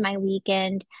 hours of my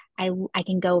weekend. I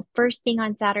can go first thing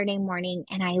on Saturday morning,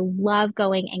 and I love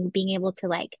going and being able to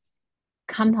like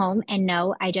come home and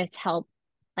know I just helped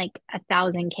like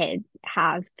 1,000 kids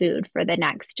have food for the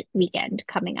next weekend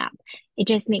coming up. It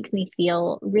just makes me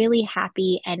feel really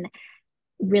happy and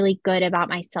really good about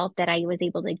myself that I was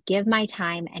able to give my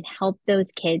time and help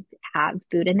those kids have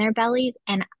food in their bellies.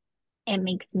 And it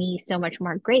makes me so much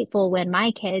more grateful when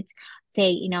my kids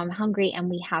say, I'm hungry and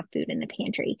we have food in the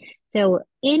pantry. So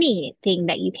anything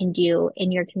that you can do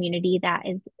in your community that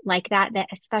is like that, that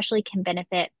especially can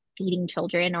benefit feeding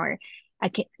children or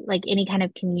like any kind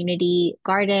of community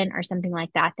garden or something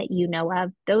like that that you know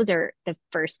of, those are the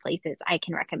first places I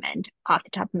can recommend off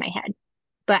the top of my head.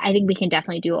 But I think we can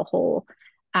definitely do a whole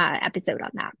episode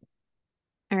on that.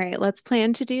 All right, let's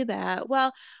plan to do that.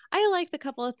 Well, I like the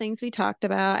couple of things we talked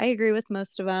about. I agree with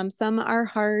most of them. Some are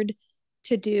hard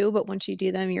to do, but once you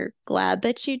do them, you're glad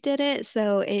that you did it.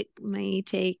 So it may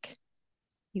take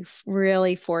you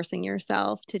really forcing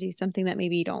yourself to do something that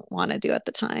maybe you don't want to do at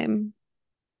the time.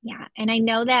 Yeah. And I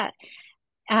know that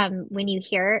when you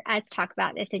hear us talk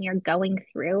about this and you're going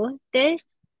through this,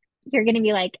 you're going to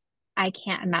be like, I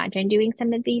can't imagine doing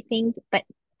some of these things. But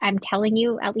I'm telling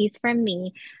you, at least from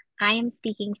me, I am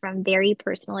speaking from very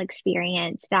personal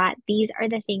experience that these are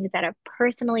the things that have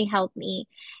personally helped me.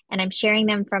 And I'm sharing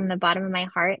them from the bottom of my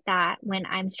heart that when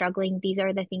I'm struggling, these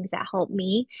are the things that help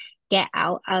me get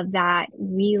out of that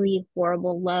really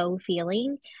horrible low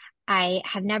feeling. I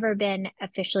have never been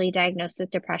officially diagnosed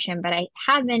with depression, but I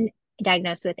have been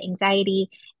diagnosed with anxiety,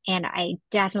 and I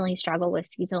definitely struggle with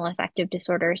seasonal affective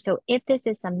disorder. So if this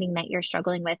is something that you're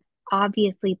struggling with,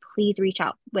 obviously please reach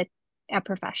out with a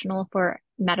professional for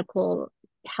medical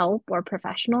help or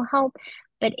professional help.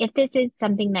 But if this is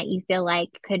something that you feel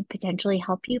like could potentially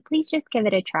help you, please just give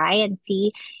it a try and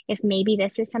see if maybe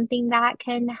this is something that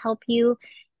can help you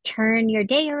turn your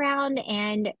day around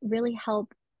and really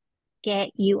help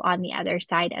get you on the other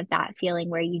side of that feeling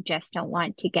where you just don't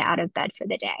want to get out of bed for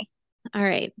the day. All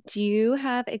right. Do you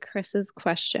have a Chris's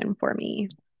question for me?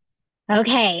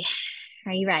 Okay,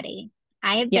 are you ready?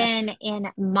 I have been Yes.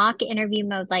 in mock interview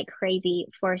mode like crazy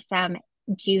for some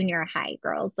junior high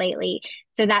girls lately.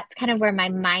 So that's kind of where my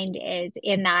mind is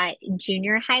in that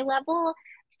junior high level.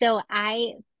 So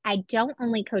I don't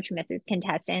only coach Mrs.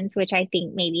 Contestants, which I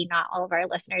think maybe not all of our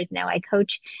listeners know. I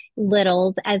coach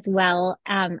littles as well.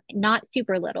 Not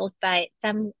super littles, but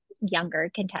some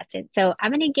younger contestants. So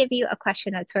I'm going to give you a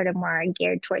question that's sort of more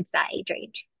geared towards that age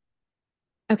range.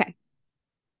 Okay.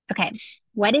 Okay.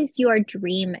 What is your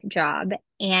dream job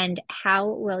and how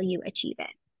will you achieve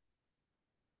it?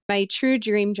 My true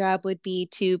dream job would be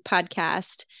to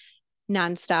podcast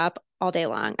nonstop all day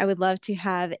long. I would love to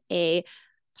have a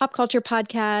pop culture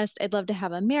podcast. I'd love to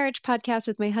have a marriage podcast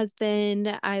with my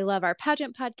husband. I love our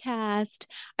pageant podcast.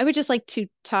 I would just like to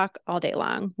talk all day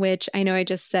long, which I know I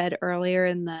just said earlier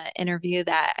in the interview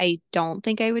that I don't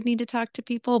think I would need to talk to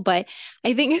people, but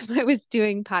I think if I was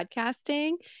doing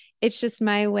podcasting, it's just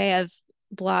my way of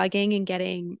blogging and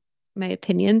getting my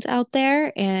opinions out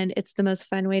there. And it's the most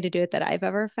fun way to do it that I've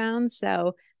ever found.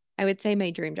 So I would say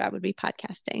my dream job would be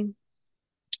podcasting.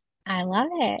 I love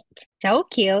it. So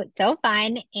cute, so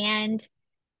fun. And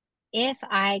if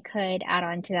I could add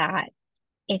on to that,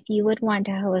 if you would want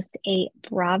to host a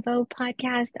Bravo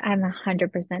podcast, I'm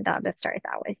 100% down to start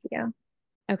that with you.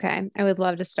 Okay. I would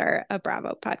love to start a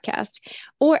Bravo podcast.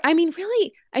 Or, I mean,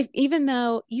 really, even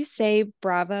though you say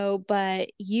Bravo,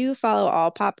 but you follow all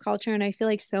pop culture, and I feel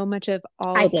like so much of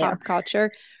all I of do. pop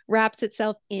culture wraps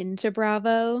itself into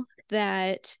Bravo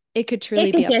that it could truly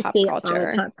It could be a just pop be all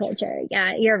culture. pop culture.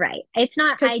 Yeah, you're right. It's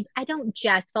not, 'Cause I don't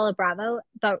just follow Bravo,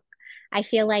 but I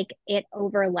feel like it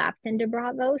overlaps into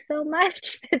Bravo so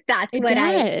much. That's it what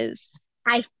does.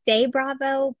 I say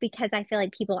Bravo because I feel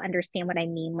like people understand what I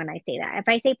mean when I say that. If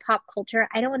I say pop culture,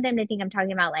 I don't want them to think I'm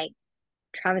talking about like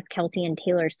Travis Kelce and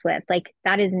Taylor Swift. Like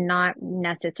that is not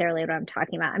necessarily what I'm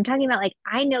talking about. I'm talking about like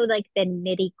I know like the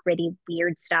nitty-gritty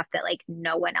weird stuff that like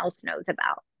no one else knows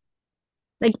about.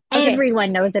 Like Okay.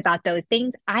 everyone knows about those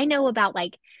things. I know about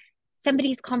like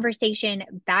somebody's conversation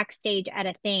backstage at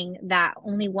a thing that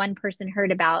only one person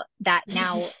heard about that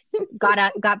now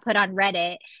got put on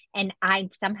Reddit and I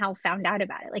somehow found out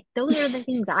about it. Like those are the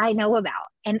things I know about.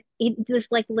 And it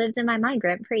just like lives in my mind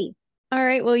rent free. All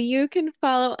right. Well, you can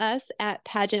follow us at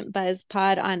Pageant Buzz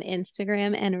Pod on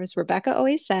Instagram. And as Rebecca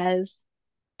always says,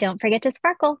 Don't forget to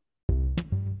sparkle.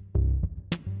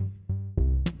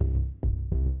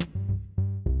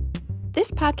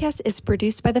 this podcast is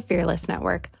produced by the Fearless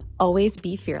Network. Always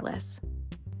be fearless.